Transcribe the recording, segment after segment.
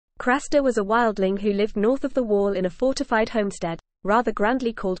Craster was a wildling who lived north of the wall in a fortified homestead, rather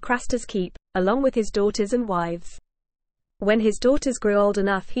grandly called Craster's Keep, along with his daughters and wives. When his daughters grew old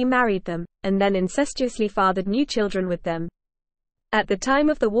enough, he married them, and then incestuously fathered new children with them. At the time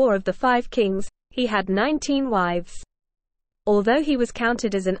of the War of the Five Kings, he had 19 wives. Although he was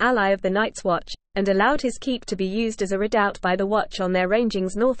counted as an ally of the Night's Watch, and allowed his keep to be used as a redoubt by the Watch on their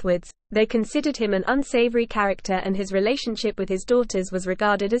rangings northwards, they considered him an unsavory character, and his relationship with his daughters was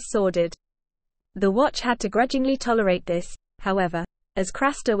regarded as sordid. The Watch had to grudgingly tolerate this, however, as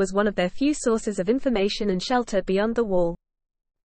Craster was one of their few sources of information and shelter beyond the wall.